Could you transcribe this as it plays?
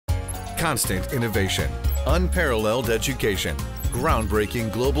Constant innovation, unparalleled education,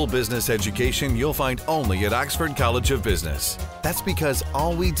 groundbreaking global business education you'll find only at Oxford College of Business. That's because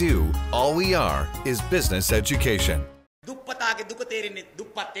all we do, all we are, is business education. දුප්පතාගේ දුක තේරෙන්නේ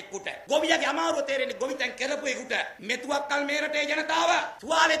දුප්පත් එක්කුට. ගොවියාගේ අමාරුව තේරෙන්නේ ගොවිතැන් කරපු එකට. මෙතුවක් කල් මේ රටේ ජනතාව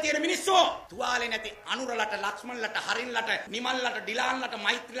තුවාලේ තියෙන මිනිස්සු තුවාලේ නැති අනුරලට ලක්ෂ්මන්ලට හරින්ලට නිමල්ලට ඩිලාන්ලට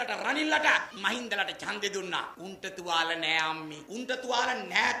මෛත්‍රීලට රනිල්ලට මහින්දලට ඡන්දෙ දුන්නා. උන්ට තුවාල නෑ අම්මි. උන්ට තුවාල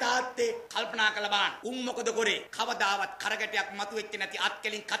නෑ තාත්තේ. කල්පනා කරලා බලන්න. උන් මොකද කරේ? කවදාවත් කරගැටයක් මතුවෙච්ච නැති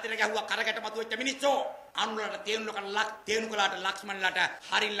අත්කලින් කතර ගැහුවා කරගැට මතුවෙච්ච මිනිස්සු. අනුරලට තේනුලට ලක්ෂ්මන්ලට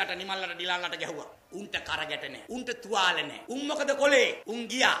හරින්ලට නිමල්ලට ඩිලාන්ලට ගැහුවා. උන්ට කරගැට නෑ. උන්ට තුවාල නෑ. උන් මොකද කොලේ? උන්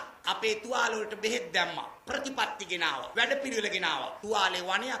ගියා අපේ තුවාල වලට බෙහෙත් දැම්මා. ප්‍රතිපත්ති ගෙනාවා. වැඩ පිළිවෙල ගෙනාවා. තුවාලේ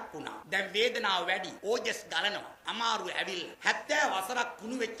වණයක් වුණා. දැන් වේදනාව වැඩි. ඕජස් ගලනවා. අමාරු ඇවිල්ලා 70 වසරක්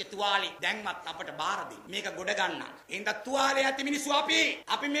කුණු වෙච්ච තුවාලේ දැන්වත් අපට බාර දෙන්න. මේක ගොඩ ගන්න. එහෙනම් තුවාලේ ඇති මිනිස්සු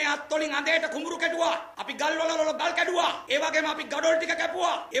අපි මේ අත් වලින් අඳේට කුඹුරු කැඩුවා. අපි ගල් වල ගල් කැඩුවා. ඒ වගේම අපි ගඩොල් ටික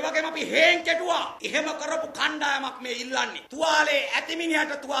කැපුවා. ඒ වගේම අපි හේන් කැඩුවා. එහෙම කරපු කණ්ඩායමක් මේ ඉල්ලන්නේ. තුවාලේ ඇති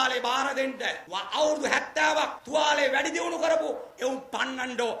මිනිහට තුවාලේ බාර දෙන්න. අවුරුදු 70ක් තුවාලේ වැඩි දියුණු කරපු එවුන්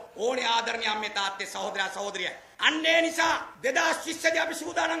පන්නන්න ඕනේ ආදරණීය අම්මේ තාත්තේ සහෝදරයා සහෝදරිය. අන්නේ නිසා 2020 දී අපි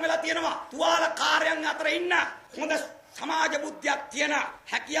සූදානම් වෙලා තියෙනවා තුවාල කාර්යයන් අතර ඉන්න හොඳ සමාජ බුද්ධියක් තියෙන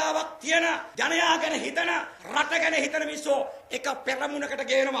හැකියාවක් තියෙන ජනයා ගැන හිතන රට ගැන හිතන මිනිස්සු එක පෙරමුණකට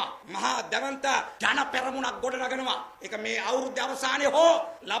ගේනවා මහා දවන්ත ජන පෙරමුණක් ගොඩ නගනවා ඒක මේ අවුරුද්ද අවසානයේ හෝ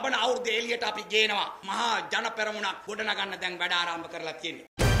ලබන අවුරුද්ද එළියට අපි ගේනවා මහා ජන පෙරමුණක් ගොඩ නගන්න දැන් වැඩ ආරම්භ කරලා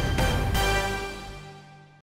තියෙනවා